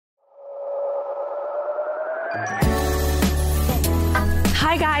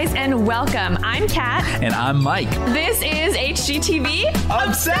Hi guys and welcome. I'm Kat. And I'm Mike. This is HGTV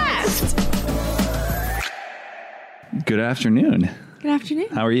Obsessed. Good afternoon. Good afternoon.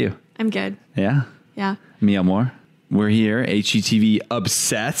 How are you? I'm good. Yeah? Yeah. Mi amor. We're here, HGTV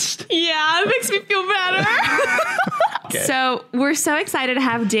Obsessed. Yeah, it makes me feel better. Okay. So we're so excited to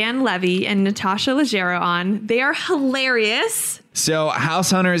have Dan Levy and Natasha Leggero on. They are hilarious. So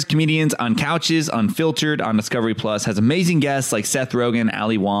House Hunters, comedians on couches, unfiltered on Discovery Plus, has amazing guests like Seth Rogen,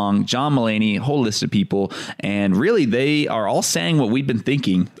 Ali Wong, John Mulaney, a whole list of people. And really, they are all saying what we've been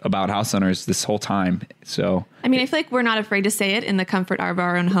thinking about House Hunters this whole time. So I mean, I feel like we're not afraid to say it in the comfort of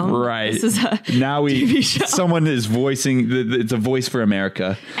our own home. right. This is a now TV show. Someone is voicing, it's a voice for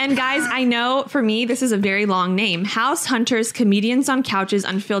America. And guys, I know for me, this is a very long name. House Hunters, comedians on couches,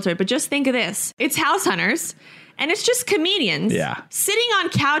 unfiltered. But just think of this. It's House Hunters. And it's just comedians sitting on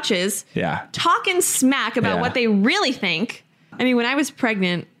couches, talking smack about what they really think. I mean, when I was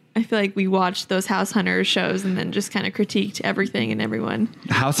pregnant, I feel like we watched those House Hunters shows and then just kind of critiqued everything and everyone.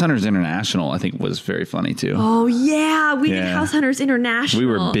 House Hunters International, I think, was very funny, too. Oh, yeah. We did House Hunters International. We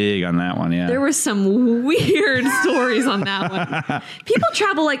were big on that one, yeah. There were some weird stories on that one. People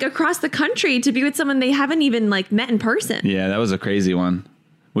travel like across the country to be with someone they haven't even like met in person. Yeah, that was a crazy one.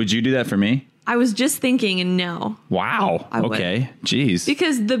 Would you do that for me? I was just thinking, and no. Wow. Okay. Jeez.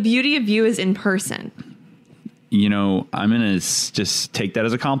 Because the beauty of you is in person. You know, I'm going to just take that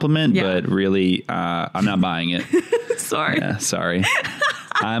as a compliment, but really, I'm not buying it. Sorry. Yeah, sorry.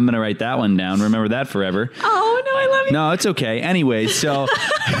 I'm going to write that one down. Remember that forever. Oh, no, I love you. No, it's okay. Anyway, so.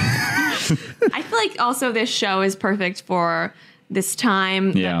 I feel like also this show is perfect for this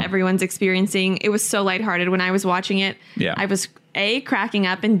time that everyone's experiencing. It was so lighthearted when I was watching it. Yeah. I was A, cracking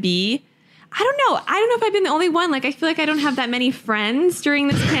up, and B, I don't know if I've been the only one. Like, I feel like I don't have that many friends during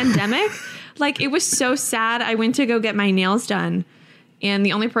this pandemic. Like, it was so sad. I went to go get my nails done, and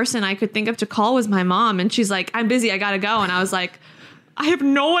the only person I could think of to call was my mom. And she's like, I'm busy, I gotta go. And I was like, I have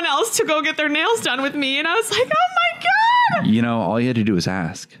no one else to go get their nails done with me. And I was like, oh my God. You know, all you had to do was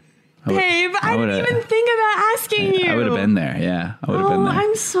ask. Babe, I didn't even think about asking you. I would have been there. Yeah, I would have been there.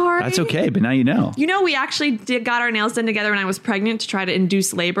 I'm sorry. That's okay, but now you know. You know, we actually got our nails done together when I was pregnant to try to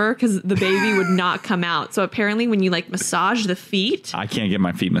induce labor because the baby would not come out. So apparently when you like massage the feet. I can't get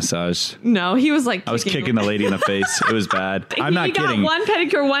my feet massaged. No, he was like. I was kicking the lady in the face. It was bad. I'm not kidding. He got one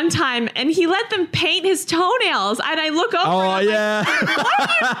pedicure one time and he let them paint his toenails. And I look over. Oh, and yeah. Like, what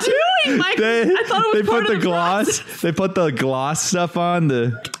are you doing, Mike? I thought it was part of the gloss. process. They put the gloss stuff on.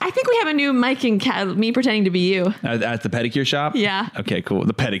 I think we have a new Mike and Kat, me pretending to be you. At the pedicure shop? Yeah. Okay, cool.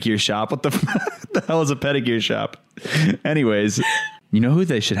 The pedicure shop. What the hell is a pedicure shop? Anyways, you know who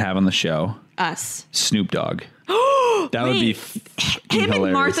they should have on the show? Us. Snoop Dogg. That would be him hilarious.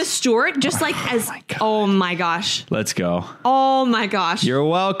 And Martha Stewart, just like oh my gosh. Let's go. Oh my gosh. You're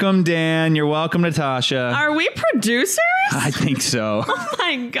welcome, Dan. You're welcome, Natasha. Are we producers? I think so. Oh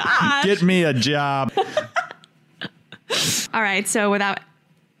my gosh. Get me a job. All right, so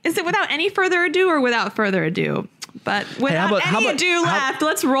is it without any further ado or without further ado? But without any ado left,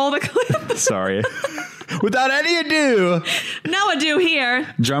 let's roll the clip. Sorry. Without any ado. No ado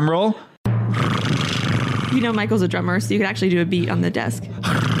here. Drum roll. You know Michael's a drummer, so you could actually do a beat on the desk.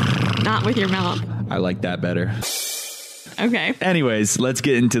 Not with your mouth. I like that better. Okay. Anyways, let's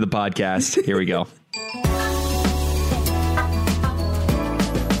get into the podcast. Here we go.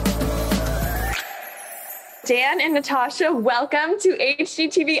 Dan and Natasha, welcome to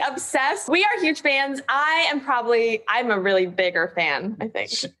HGTV Obsessed. We are huge fans. I'm a really bigger fan, I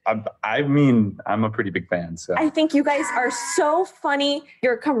think. I mean, I'm a pretty big fan. So I think you guys are so funny.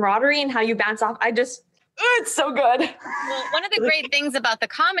 Your camaraderie and how you bounce off. It's so good. Well, one of the great things about the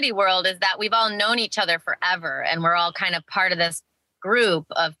comedy world is that we've all known each other forever. And we're all kind of part of this group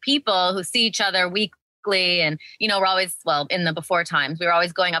of people who see each other weekly. And, you know, we're always, in the before times, we were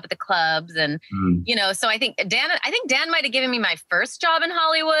always going up at the clubs and, you know, so I think Dan might have given me my first job in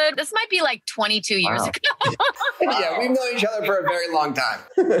Hollywood. This might be like 22 years ago. Yeah, we've known each other for a very long time.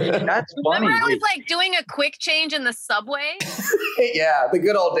 That's funny. Remember I was like doing a quick change in the subway? Yeah, the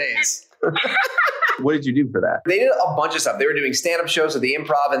good old days. What did you do for that? They did a bunch of stuff. They were doing stand-up shows at the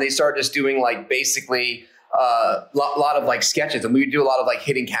Improv, and they started just doing like basically a lot of like sketches, and we would do a lot of like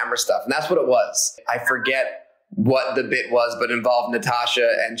hidden camera stuff, and that's what it was. I forget what the bit was, but involved Natasha,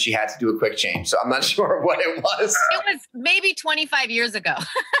 and she had to do a quick change. So I'm not sure what it was. It was maybe 25 years ago.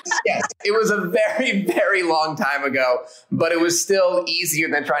 Yes, it was a very, very long time ago, but it was still easier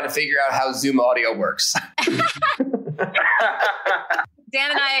than trying to figure out how Zoom audio works. Dan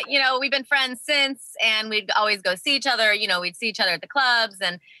and I, you know, we've been friends since, and we'd always go see each other. You know, we'd see each other at the clubs,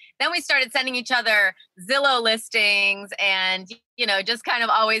 and then we started sending each other Zillow listings and, just kind of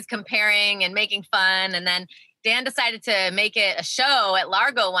always comparing and making fun. And then Dan decided to make it a show at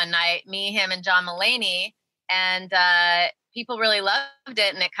Largo one night, me, him, and John Mulaney. And people really loved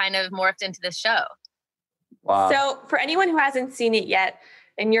it. And it kind of morphed into this show. Wow. So for anyone who hasn't seen it yet,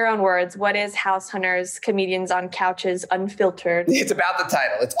 in your own words, what is House Hunters, Comedians on Couches, Unfiltered? It's about the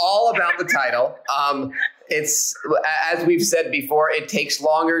title. It's all about the title. It's, as we've said before, it takes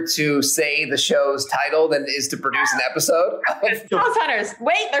longer to say the show's title than it is to produce an episode. House Hunters.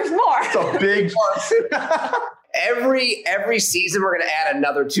 Wait, there's more. It's a big Every season, we're going to add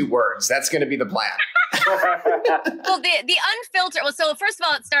another 2 words. That's going to be the plan. Well, the unfiltered. Well, so first of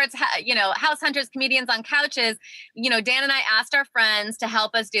all, it starts, House Hunters, Comedians on Couches. Dan and I asked our friends to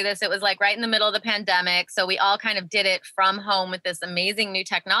help us do this. It was like right in the middle of the pandemic. So we all kind of did it from home with this amazing new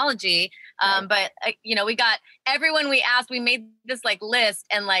technology. But we got everyone we asked, we made this like list,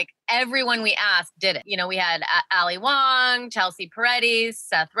 and like everyone we asked did it. We had Ali Wong, Chelsea Peretti,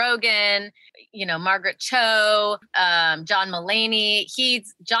 Seth Rogen, Margaret Cho, John Mulaney.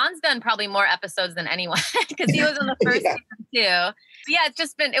 John's done probably more episodes than anyone because he was in the first season too. Yeah,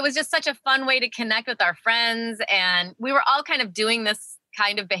 it was just such a fun way to connect with our friends. And we were all kind of doing this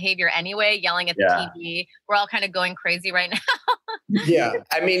kind of behavior anyway, yelling at the TV. We're all kind of going crazy right now. Yeah.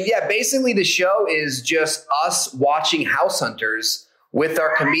 Basically the show is just us watching House Hunters with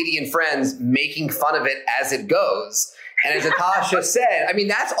our comedian friends, making fun of it as it goes. And as Natasha said,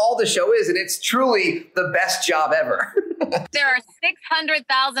 that's all the show is. And it's truly the best job ever. There are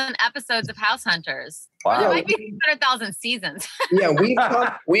 600,000 episodes of House Hunters. Wow. There might be 600,000 seasons. Yeah,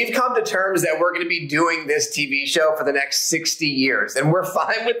 we've come to terms that we're going to be doing this TV show for the next 60 years. And we're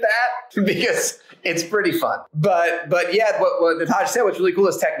fine with that because it's pretty fun. But yeah, what Natasha said, what's really cool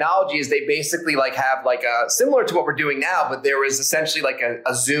is technology is they basically like have like a, similar to what we're doing now, but there was essentially like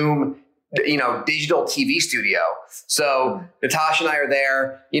a Zoom digital TV studio. So Natasha and I are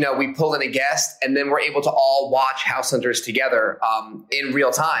there, we pull in a guest and then we're able to all watch House Hunters together in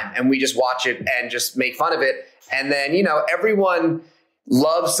real time. And we just watch it and just make fun of it. And then, everyone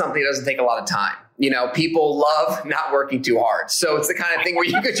loves something that doesn't take a lot of time. People love not working too hard. So it's the kind of thing where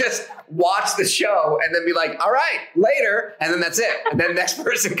you could just watch the show and then be like, all right, later. And then that's it. And then the next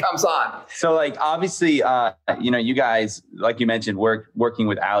person comes on. So like, obviously, you guys, like you mentioned, working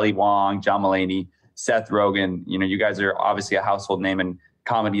with Ali Wong, John Mulaney, Seth Rogen, you guys are obviously a household name in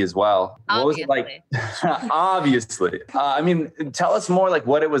comedy as well. Obviously. What was it like? Obviously. Tell us more like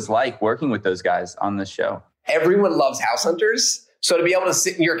what it was like working with those guys on this show. Everyone loves House Hunters. So to be able to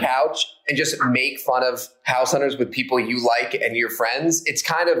sit in your couch and just make fun of House Hunters with people you like and your friends, it's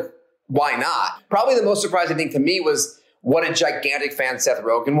kind of, why not? Probably the most surprising thing to me was what a gigantic fan Seth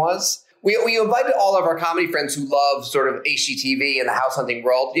Rogen was. We invited all of our comedy friends who love sort of HGTV and the house hunting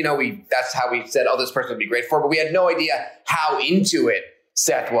world. That's how we said, oh, this person would be great for it. But we had no idea how into it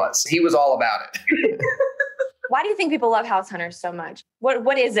Seth was. He was all about it. Why do you think people love House Hunters so much?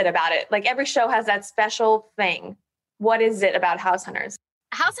 What is it about it? Like every show has that special thing. What is it about House Hunters?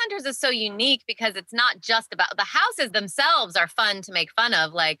 House Hunters is so unique because it's not just about the houses themselves are fun to make fun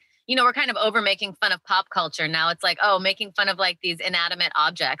of. Like, we're kind of over making fun of pop culture. Now it's like, oh, making fun of like these inanimate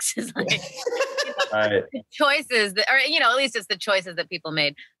objects is like Right. the choices that, or, at least it's the choices that people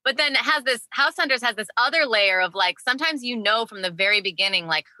made. But then House Hunters has this other layer of like, sometimes from the very beginning,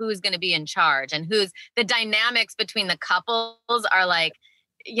 like who's going to be in charge and the dynamics between the couples are like,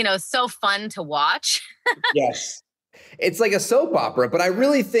 so fun to watch. Yes. It's like a soap opera, but I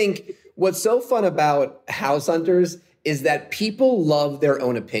really think what's so fun about House Hunters is that people love their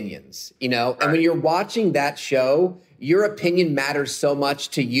own opinions, and when you're watching that show, your opinion matters so much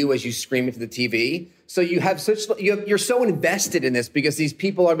to you as you scream into the TV. So you're so invested in this because these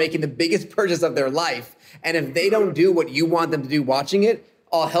people are making the biggest purchase of their life. And if they don't do what you want them to do watching it,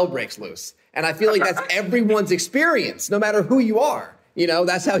 all hell breaks loose. And I feel like that's everyone's experience, no matter who you are.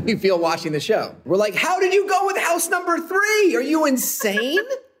 That's how you feel watching the show. We're like, how did you go with house number 3? Are you insane?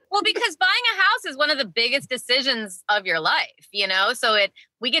 Well, because buying a house is one of the biggest decisions of your life, so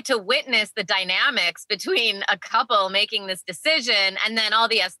we get to witness the dynamics between a couple making this decision and then all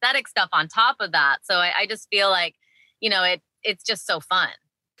the aesthetic stuff on top of that. So I just feel like, it's just so fun.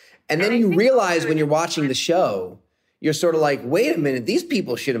 And then you realize when you're watching the show, you're sort of like, wait a minute, these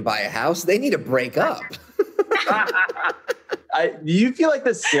people shouldn't buy a house. They need to break up. Do you feel like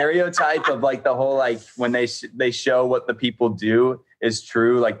the stereotype of like the whole, like when they show what the people do is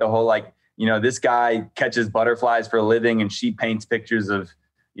true? Like the whole, like, this guy catches butterflies for a living and she paints pictures of,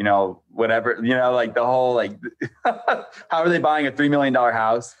 whatever, like the whole, like, how are they buying a $3 million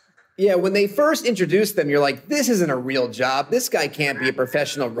house? Yeah, when they first introduced them, you're like, this isn't a real job. This guy can't be a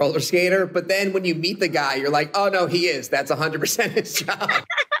professional roller skater. But then when you meet the guy, you're like, oh, no, he is. That's 100% his job.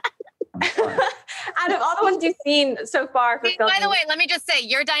 Out of all the ones you've seen so far for filming. By the way, let me just say,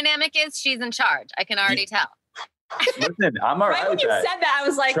 your dynamic is she's in charge. I can already tell. Listen, I'm all right Right when with you that. said that, I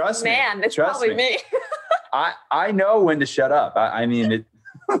was like, Trust me. man, it's Trust probably me. I know when to shut up. I mean, it.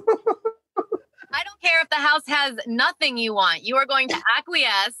 I don't care if the house has nothing you want. You are going to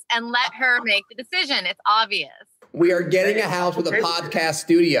acquiesce and let her make the decision. It's obvious. We are getting a house with a podcast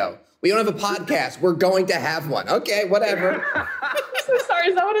studio. We don't have a podcast. We're going to have one. Okay, whatever. I'm so sorry.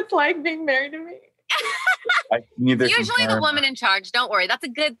 Is that what it's like being married to me? Usually the woman in charge. Don't worry. That's a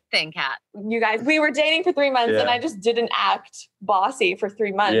good thing, Kat. You guys, we were dating for 3 months and I just didn't act bossy for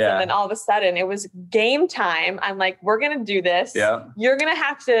 3 months. Yeah. And then all of a sudden it was game time. I'm like, we're going to do this. Yeah. You're going to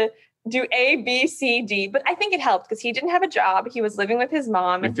have to do A, B, C, D. But I think it helped because he didn't have a job. He was living with his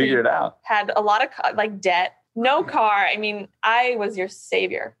mom. We and figured it out. had a lot of debt, no car. I mean, I was your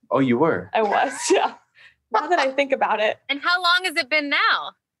savior. Oh, you were? I was. Yeah. Now that I think about it. And how long has it been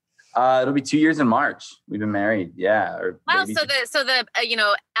now? It'll be 2 years in March. We've been married. Yeah. Wow. So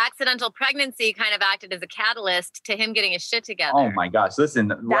the accidental pregnancy kind of acted as a catalyst to him getting his shit together. Oh my gosh. Listen,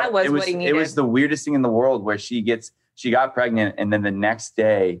 That was what he needed. It was the weirdest thing in the world where she got pregnant and then the next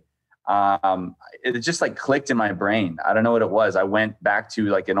day, it just like clicked in my brain. I don't know what it was. I went back to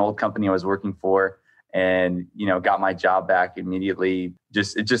like an old company I was working for and, got my job back immediately.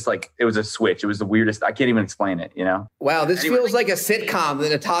 It was a switch. It was the weirdest. I can't even explain it, Wow, this feels like a sitcom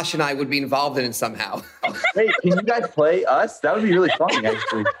that Natasha and I would be involved in somehow. Hey, can you guys play us? That would be really funny,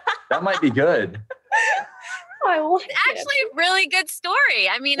 actually. That might be good. I like It's actually a really good story.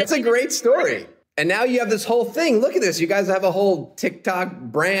 I mean, It's a great story. And now you have this whole thing. Look at this. You guys have a whole TikTok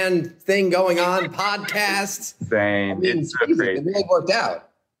brand thing going on, podcasts. Same. I mean, It's so it crazy. really worked out.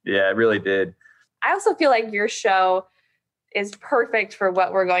 Yeah, it really did. I also feel like your show is perfect for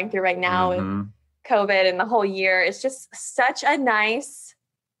what we're going through right now with COVID and the whole year. It's just such a nice,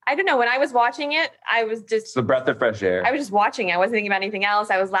 I don't know, when I was watching it, I was just... It's a breath of fresh air. I was just watching it. I wasn't thinking about anything else.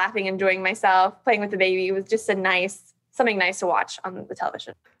 I was laughing, enjoying myself, playing with the baby. It was just something nice to watch on the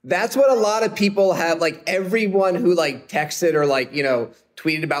television. That's what a lot of people have. Like everyone who texted or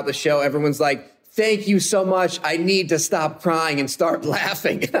tweeted about the show, everyone's like, thank you so much. I need to stop crying and start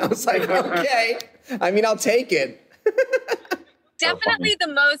laughing. And I was like, okay. I mean, I'll take it. definitely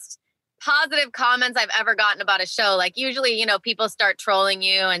the most positive comments I've ever gotten about a show. Like usually, people start trolling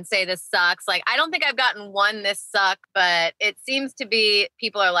you and say this sucks. Like, I don't think I've gotten one this suck, but it seems to be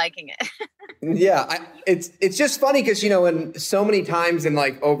people are liking it. Yeah, it's just funny because, and so many times in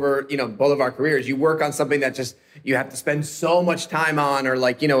over, both of our careers, you work on something that just you have to spend so much time on or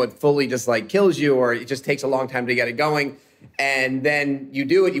it fully just kills you or it just takes a long time to get it going. And then you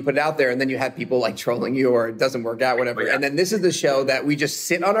do it, you put it out there, and then you have people trolling you or it doesn't work out, whatever. Yeah. And then this is the show that we just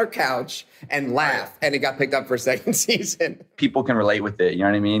sit on our couch and laugh, and it got picked up for a second season. People can relate with it. You know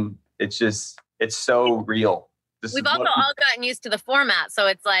what I mean? It's so real. We've also all gotten used to the format. So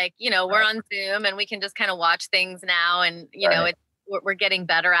it's we're on Zoom and we can just kind of watch things now. And, we're getting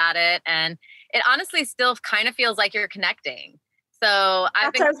better at it. And it honestly still kind of feels like you're connecting. So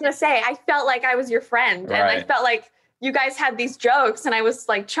That's what I was going to say. I felt like I was your friend. And I felt like you guys had these jokes and I was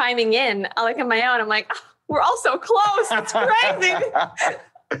chiming in on my own. I'm like, oh, we're all so close. It's crazy.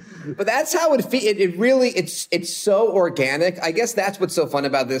 But that's how it feels. It really, it's so organic. I guess that's what's so fun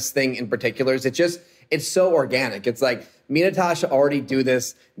about this thing in particular is it's so organic. It's like me and Natasha already do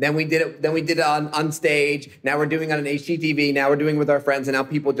this. Then we did it on stage. Now we're doing it on an HGTV. Now we're doing it with our friends. And now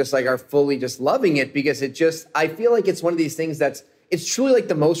people just are fully just loving it because I feel like it's one of these things it's truly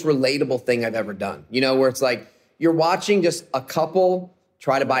the most relatable thing I've ever done. Where it's you're watching just a couple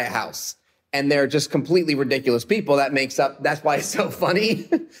try to buy a house. And they're just completely ridiculous people. That's why it's so funny.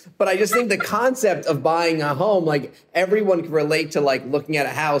 But I just think the concept of buying a home, everyone can relate to looking at a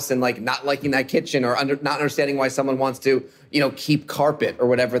house and not liking that kitchen or not understanding why someone wants to, keep carpet or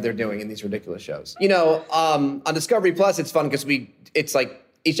whatever they're doing in these ridiculous shows. On Discovery Plus, it's fun because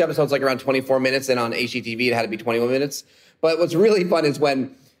each episode's around 24 minutes and on HGTV it had to be 21 minutes. But what's really fun is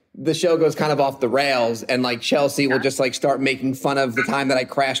when the show goes kind of off the rails and Chelsea will just start making fun of the time that I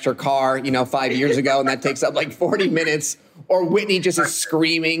crashed her car, 5 years ago. And that takes up 40 minutes. Or Whitney just is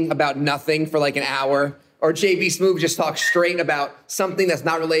screaming about nothing for an hour. Or JB Smoove just talks straight about something that's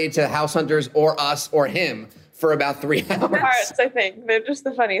not related to House Hunters or us or him for about 3 hours. Parts, I think. They're just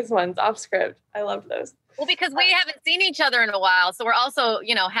the funniest ones off script. I love those. Well, because we haven't seen each other in a while. So we're also,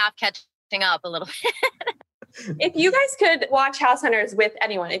 half catching up a little bit. If you guys could watch House Hunters with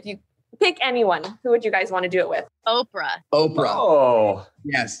anyone, if you pick anyone, who would you guys want to do it with? Oprah. Oprah. Oh,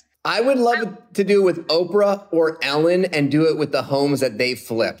 Yes. I would love to do it with Oprah or Ellen and do it with the homes that they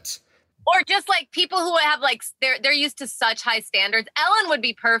flipped. Or just like people who have like, they're used to such high standards. Ellen would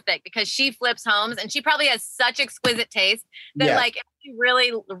be perfect because she flips homes and she probably has such exquisite taste that like if she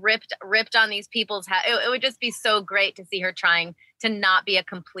really ripped on these people's it would just be so great to see her trying to not be a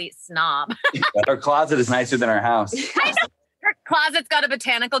complete snob. Our closet is nicer than our house. I know. Her closet's got a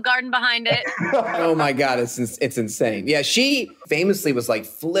botanical garden behind it. Oh my God, it's insane. Yeah, she famously was like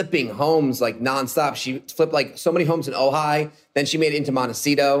flipping homes like nonstop. She flipped like so many homes in Ojai. Then she made it into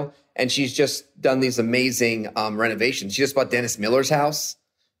Montecito, and she's just done these amazing renovations. She just bought Dennis Miller's house,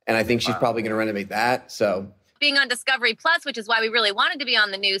 and I think she's probably going to renovate that. So being on Discovery Plus, which is why we really wanted to be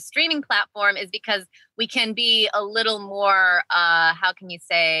on the new streaming platform, is because we can be a little more, how can you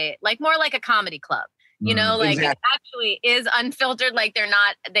say, like more like a comedy club. You know, like It actually is unfiltered. Like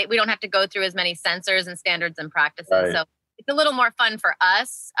we don't have to go through as many censors and standards and practices. Right. So it's a little more fun for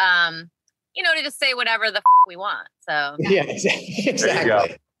us, you know, to just say whatever the we want. So yeah,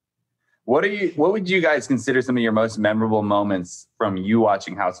 exactly. What would you guys consider some of your most memorable moments from you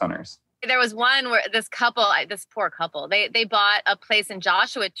watching House Hunters? There was one where this poor couple, they bought a place in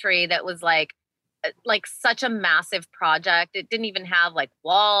Joshua Tree that was like such a massive project. It didn't even have like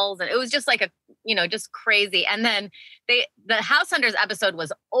walls, and it was just like just crazy. And then the House Hunters episode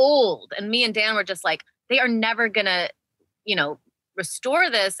was old, and me and Dan were just like, they are never gonna, restore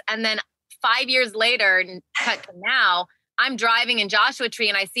this. And then 5 years later, cut to now, I'm driving in Joshua Tree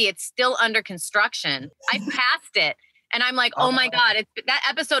and I see it's still under construction. I passed it and I'm like, oh my God, that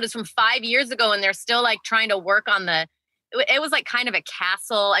episode is from 5 years ago and they're still like trying to work on it was like kind of a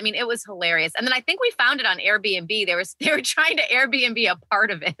castle. I mean, it was hilarious. And then I think we found it on Airbnb. They were trying to Airbnb a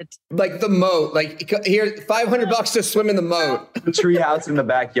part of it. Like the moat, like here, $500 to swim in the moat. The tree house in the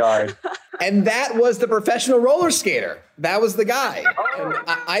backyard. And that was the professional roller skater. That was the guy. And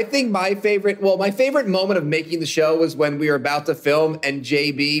I think my favorite moment of making the show was when we were about to film and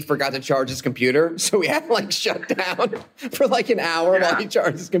JB forgot to charge his computer. So we had to like shut down for like an hour while he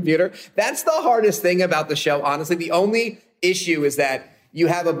charged his computer. That's the hardest thing about the show, honestly. The only issue is that you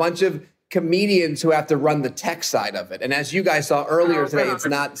have a bunch of comedians who have to run the tech side of it. And as you guys saw earlier today, it's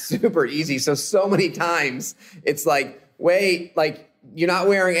not super easy. So many times it's like, wait, like, you're not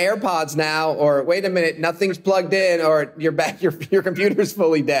wearing AirPods now, or wait a minute, nothing's plugged in, or your computer's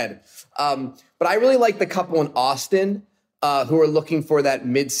fully dead. But I really like the couple in Austin who are looking for that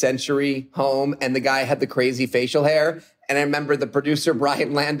mid-century home, and the guy had the crazy facial hair. And I remember the producer,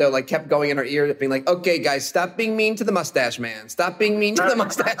 Brian Lando, like kept going in her ear, being like, okay, guys, stop being mean to the mustache man. Stop being mean to the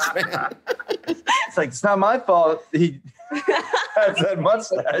mustache man. It's like, it's not my fault. He has that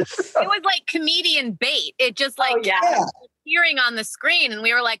mustache. It was like comedian bait. It just like appearing on the screen, and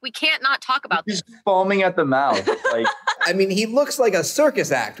we were like, we can't not talk about this. He's foaming at the mouth. Like, I mean, he looks like a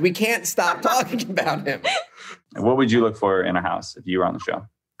circus act. We can't stop talking about him. What would you look for in a house if you were on the show?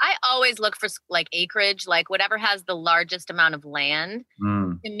 I always look for like acreage, like whatever has the largest amount of land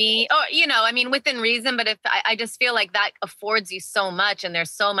to me, or, I mean, within reason, but if I just feel like that affords you so much, and there's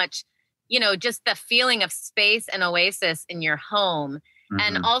so much, just the feeling of space and oasis in your home. Mm-hmm.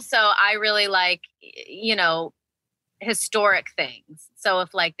 And also I really like, historic things. So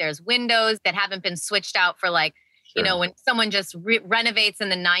if like there's windows that haven't been switched out for like, when someone just renovates in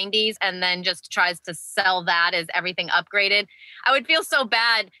the 90s and then just tries to sell that as everything upgraded, I would feel so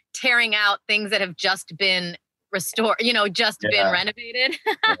bad tearing out things that have just been restored, been renovated.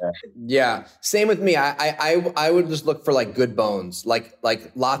 Yeah. Same with me. I would just look for like good bones, like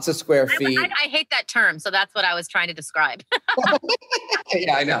lots of square feet. I hate that term. So that's what I was trying to describe.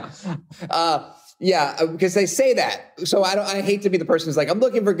 Yeah, I know. Yeah, because they say that. So I hate to be the person who's like, I'm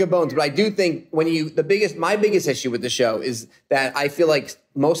looking for good bones, but I do think my biggest issue with the show is that I feel like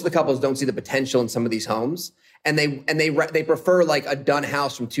most of the couples don't see the potential in some of these homes, and they prefer like a done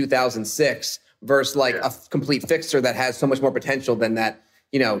house from 2006 versus like a complete fixer that has so much more potential than that,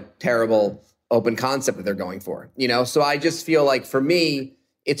 terrible open concept that they're going for, So I just feel like for me,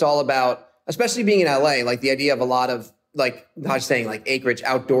 it's all about, especially being in LA, like the idea of a lot of like, not saying like acreage,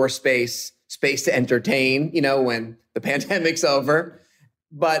 outdoor space to entertain, when the pandemic's over.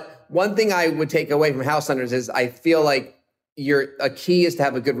 But one thing I would take away from House Hunters is I feel like a key is to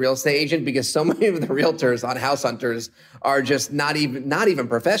have a good real estate agent, because so many of the realtors on House Hunters are just not even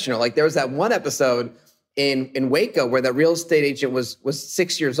professional. Like there was that one episode in Waco where the real estate agent was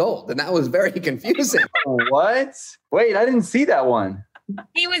 6 years old, and that was very confusing. What? Wait, I didn't see that one.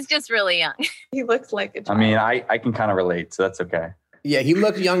 He was just really young. He looks like a child. I mean, I can kind of relate, so that's okay. Yeah, he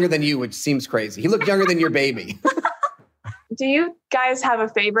looked younger than you, which seems crazy. He looked younger than your baby. Do you guys have a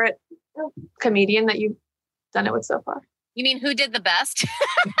favorite comedian that you've done it with so far? You mean who did the best?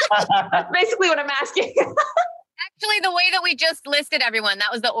 That's basically what I'm asking. Actually, the way that we just listed everyone,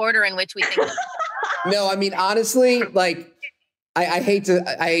 that was the order in which we think. No, I mean, honestly, like, I hate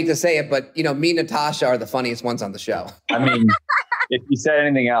to say it, but me and Natasha are the funniest ones on the show. I mean, if you said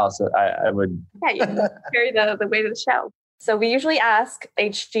anything else, I would. Yeah, you can carry the weight of the show. So we usually ask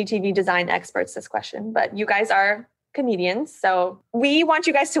HGTV design experts this question, but you guys are comedians. So we want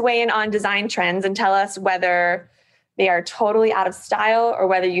you guys to weigh in on design trends and tell us whether they are totally out of style or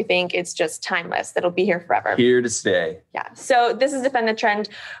whether you think it's just timeless, that'll be here forever. Here to stay. Yeah. So this is defend the trend,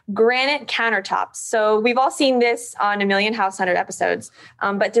 granite countertops. So we've all seen this on a million House Hunter episodes,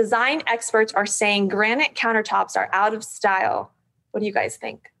 but design experts are saying granite countertops are out of style. What do you guys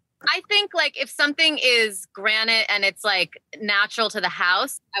think? I think like if something is granite and it's like natural to the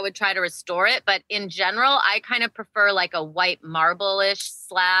house, I would try to restore it. But in general, I kind of prefer like a white marble-ish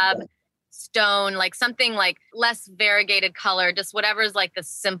slab, stone, like something like less variegated color, just whatever is like the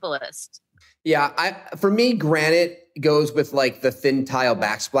simplest. Yeah, for me, granite goes with like the thin tile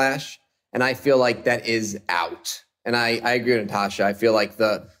backsplash. And I feel like that is out. And I agree with Natasha. I feel like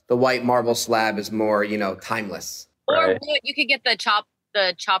the white marble slab is more, timeless. Or wood, you could get the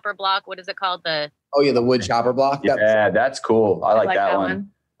chopper block. What is it called? The wood chopper block. Yeah, that's cool. I like that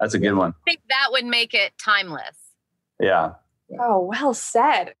one. That's a good one. I think that would make it timeless. Yeah. Oh, well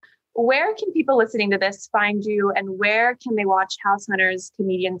said. Where can people listening to this find you, and where can they watch House Hunters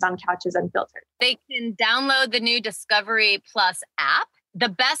Comedians on Couches Unfiltered? They can download the new Discovery Plus app. The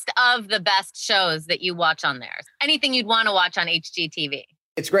best of the best shows that you watch on there. Anything you'd want to watch on HGTV.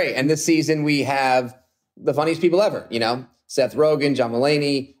 It's great. And this season we have the funniest people ever, Seth Rogen, John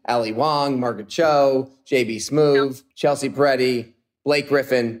Mulaney, Ali Wong, Margaret Cho, JB Smoove, Chelsea Peretti, Blake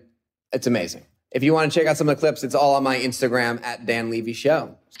Griffin. It's amazing. If you want to check out some of the clips, it's all on my Instagram at Dan Levy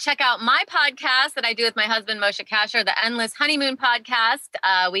Show. Check out my podcast that I do with my husband, Moshe Kasher, the Endless Honeymoon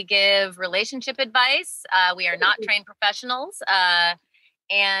Podcast. We give relationship advice. We are not trained professionals.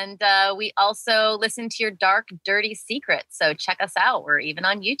 And we also listen to your dark, dirty secrets. So check us out. We're even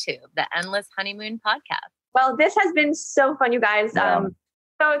on YouTube, the Endless Honeymoon Podcast. Well, this has been so fun, you guys. Yeah.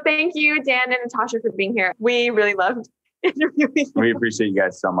 So thank you, Dan and Natasha, for being here. We really loved interviewing you. We appreciate you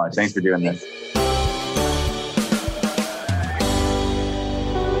guys so much. Thanks for doing this.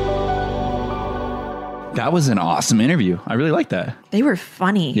 That was an awesome interview. I really liked that. They were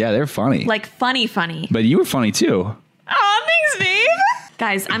funny. Yeah, they're funny. Like funny. But you were funny too. Oh, thanks, babe.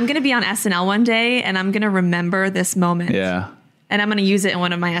 Guys, I'm going to be on SNL one day and I'm going to remember this moment. Yeah. And I'm going to use it in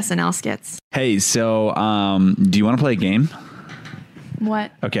one of my SNL skits. Hey, so do you want to play a game?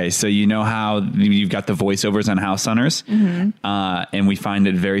 What? Okay, so you know how you've got the voiceovers on House Hunters, and we find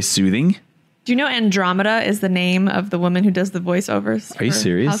it very soothing. Do you know Andromeda is the name of the woman who does the voiceovers? Are you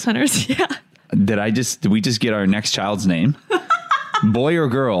serious? House Hunters, yeah. Did we just get our next child's name? Boy or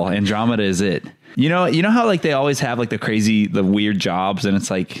girl? Andromeda is it. You know how like they always have like the weird jobs, and it's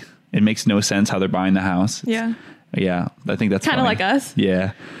like it makes no sense how they're buying the house. Yeah. Yeah, I think that's kind of like us.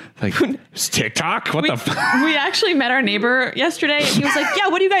 Yeah. Like, it's TikTok? What the fuck? We actually met our neighbor yesterday and he was like, yeah,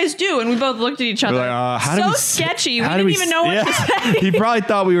 what do you guys do? And we both looked at each other. Like, sketchy. We didn't even know what to say. He probably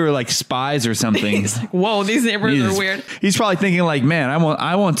thought we were like spies or something. He's like, whoa, these neighbors are weird. He's probably thinking like, man,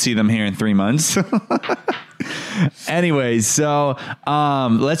 I won't see them here in 3 months. Anyways, so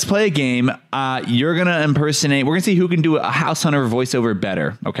let's play a game. You're going to impersonate. We're going to see who can do a House Hunter voiceover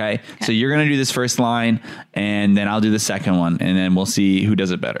better. Okay. So you're going to do this first line and then I'll do the second one and then we'll see who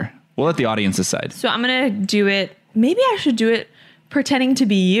does it better. We'll let the audience decide. So I'm going to do it. Maybe I should do it pretending to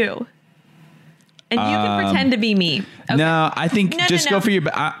be you. And you can pretend to be me. Okay. No, I think go for your.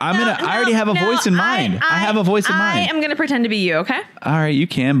 I already have a voice in mind. I have a voice in mind. I am going to pretend to be you. Okay. All right, you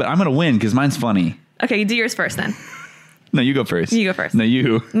can, but I'm going to win because mine's funny. Okay, do yours first then. No, you go first. You go first. No,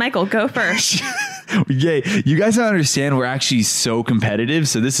 you. Michael, go first. Yay. You guys don't understand. We're actually so competitive.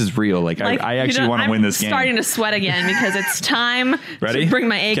 So this is real. Like I actually want to win this game. I'm starting to sweat again because it's time to bring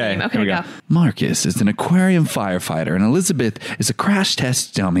my A game. Okay, go. Marcus is an aquarium firefighter and Elizabeth is a crash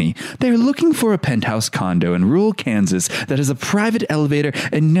test dummy. They're looking for a penthouse condo in rural Kansas that has a private elevator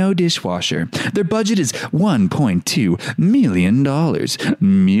and no dishwasher. Their budget is $1.2 million.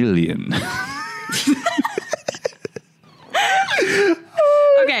 Million.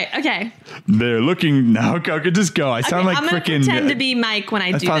 Okay. They're looking now. Okay, just go. I sound like freaking. I'm gonna pretend to be Mike when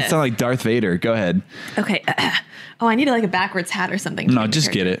I do this. I sound like Darth Vader. Go ahead. Okay. I need like a backwards hat or something. No,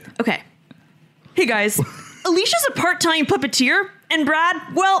 just get it. Okay. Hey guys, Alicia's a part-time puppeteer, and Brad,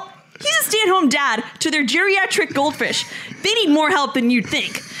 well, he's a stay-at-home dad to their geriatric goldfish. They need more help than you'd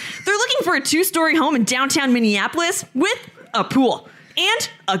think. They're looking for a 2-story home in downtown Minneapolis with a pool. and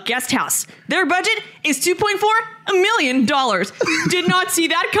a guest house. Their budget is $2.4 million. Did not see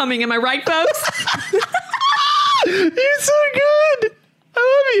that coming, am I right, folks? You're so good.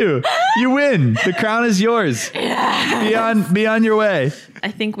 I love you. You win. The crown is yours. Be on your way.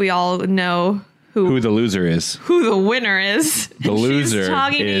 I think we all know who the loser is. Who the winner is. The loser She's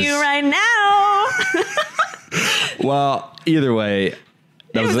talking to you right now. Well, either way,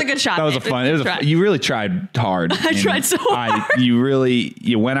 it was a good shot. That was a fun. You really tried hard. I tried so hard.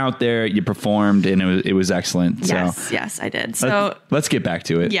 You went out there, you performed, and it was excellent. Yes, I did. So let's get back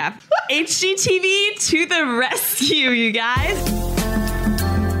to it. Yeah. HGTV to the rescue, you guys.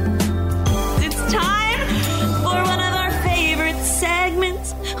 It's time for one of our favorite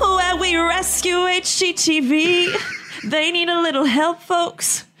segments where we rescue HGTV. They need a little help,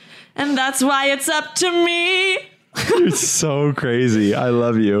 folks. And that's why it's up to me. You're so crazy. I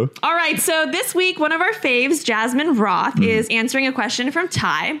love you. All right. So this week, one of our faves, Jasmine Roth, is answering a question from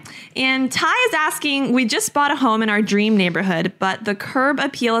Ty. And Ty is asking, we just bought a home in our dream neighborhood, but the curb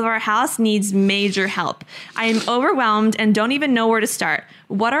appeal of our house needs major help. I am overwhelmed and don't even know where to start.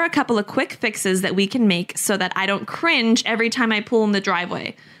 What are a couple of quick fixes that we can make so that I don't cringe every time I pull in the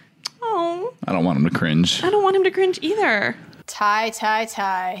driveway? Oh. I don't want him to cringe. I don't want him to cringe either.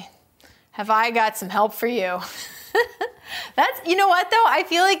 Ty. Have I got some help for you? You know what though? I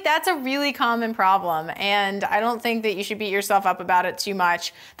feel like that's a really common problem, and I don't think that you should beat yourself up about it too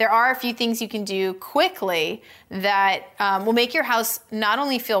much. There are a few things you can do quickly that will make your house not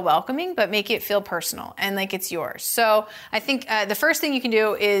only feel welcoming, but make it feel personal and like it's yours. So I think the first thing you can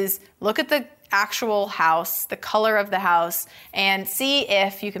do is look at the actual house, the color of the house, and see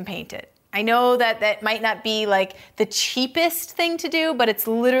if you can paint it. I know that might not be like the cheapest thing to do, but it's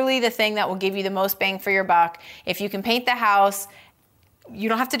literally the thing that will give you the most bang for your buck. If you can paint the house, you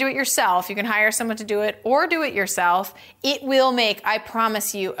don't have to do it yourself. You can hire someone to do it or do it yourself. It will make, I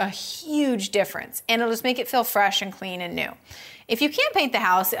promise you, a huge difference. And it'll just make it feel fresh and clean and new. If you can't paint the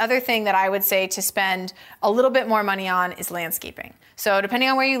house, the other thing that I would say to spend a little bit more money on is landscaping. So depending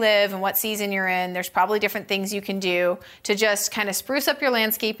on where you live and what season you're in, there's probably different things you can do to just kind of spruce up your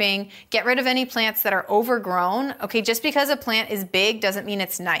landscaping, get rid of any plants that are overgrown. Okay, just because a plant is big doesn't mean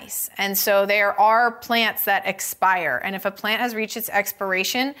it's nice. And so there are plants that expire. And if a plant has reached its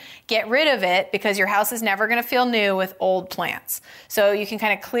expiration, get rid of it because your house is never going to feel new with old plants. So you can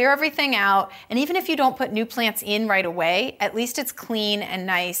kind of clear everything out. And even if you don't put new plants in right away, at least it's clean and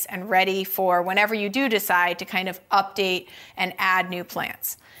nice and ready for whenever you do decide to kind of update and add new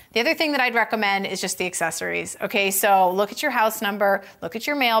plants. The other thing that I'd recommend is just the accessories. Okay, so look at your house number, look at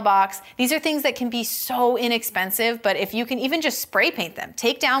your mailbox. These are things that can be so inexpensive, but if you can even just spray paint them,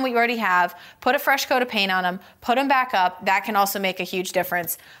 take down what you already have, put a fresh coat of paint on them, put them back up, that can also make a huge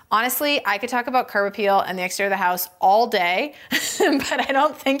difference. Honestly, I could talk about curb appeal and the exterior of the house all day, but I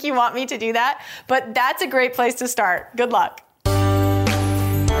don't think you want me to do that. But that's a great place to start. Good luck.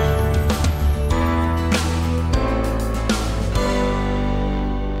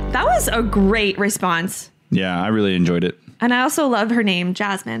 That was a great response. Yeah, I really enjoyed it. And I also love her name,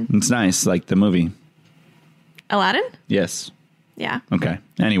 Jasmine. It's nice, like the movie. Aladdin? Yes. Yeah. Okay.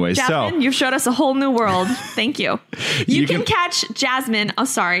 Anyway, Jasmine, you've showed us a whole new world. Thank you. You can catch Jasmine. Oh,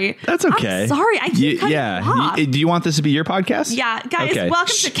 sorry. That's okay. I'm sorry. I keep cutting you off. Do you want this to be your podcast? Yeah. Guys,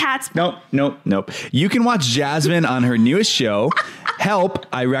 welcome to Cats. Nope. You can watch Jasmine on her newest show, Help,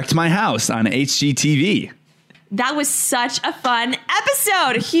 I Wrecked My House on HGTV. That was such a fun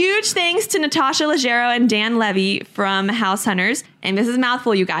episode. Huge thanks to Natasha Leggero and Dan Levy from House Hunters. And this is a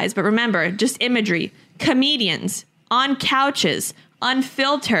mouthful, you guys, but remember, just imagery, comedians, on couches,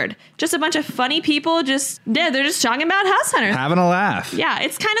 unfiltered, just a bunch of funny people they're just talking about House Hunters. Having a laugh. Yeah,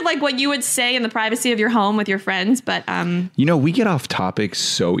 it's kind of like what you would say in the privacy of your home with your friends, but... we get off topic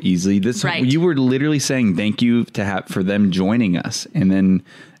so easily. Right. You were literally saying thank you for them joining us, and then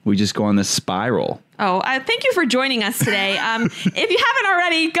we just go on this spiral. Oh, thank you for joining us today. If you haven't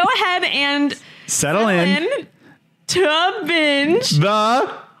already, go ahead and settle in to binge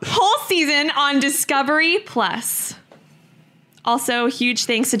the whole season on Discovery Plus. Also, huge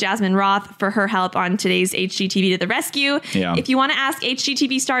thanks to Jasmine Roth for her help on today's HGTV to the rescue. Yeah. If you want to ask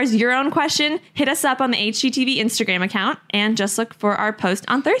HGTV stars your own question, hit us up on the HGTV Instagram account and just look for our post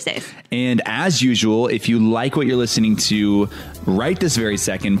on Thursdays. And as usual, if you like what you're listening to right this very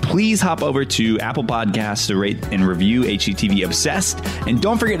second, please hop over to Apple Podcasts to rate and review HGTV Obsessed. And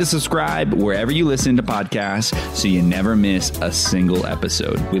don't forget to subscribe wherever you listen to podcasts so you never miss a single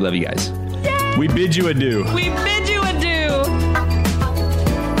episode. We love you guys. Yay! We bid you adieu. We bid you adieu.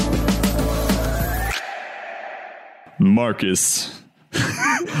 Marcus.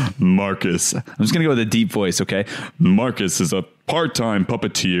 Marcus. I'm just going to go with a deep voice, okay? Marcus is a part-time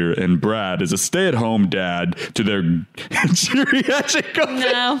puppeteer and Brad is a stay-at-home dad to their geriatric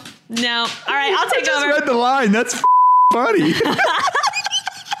goldfish. No. All right, I'll take over. I just read the line. That's funny.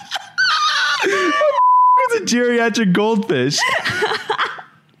 It's a geriatric goldfish.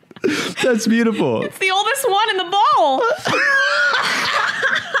 That's beautiful. It's the oldest one in the bowl.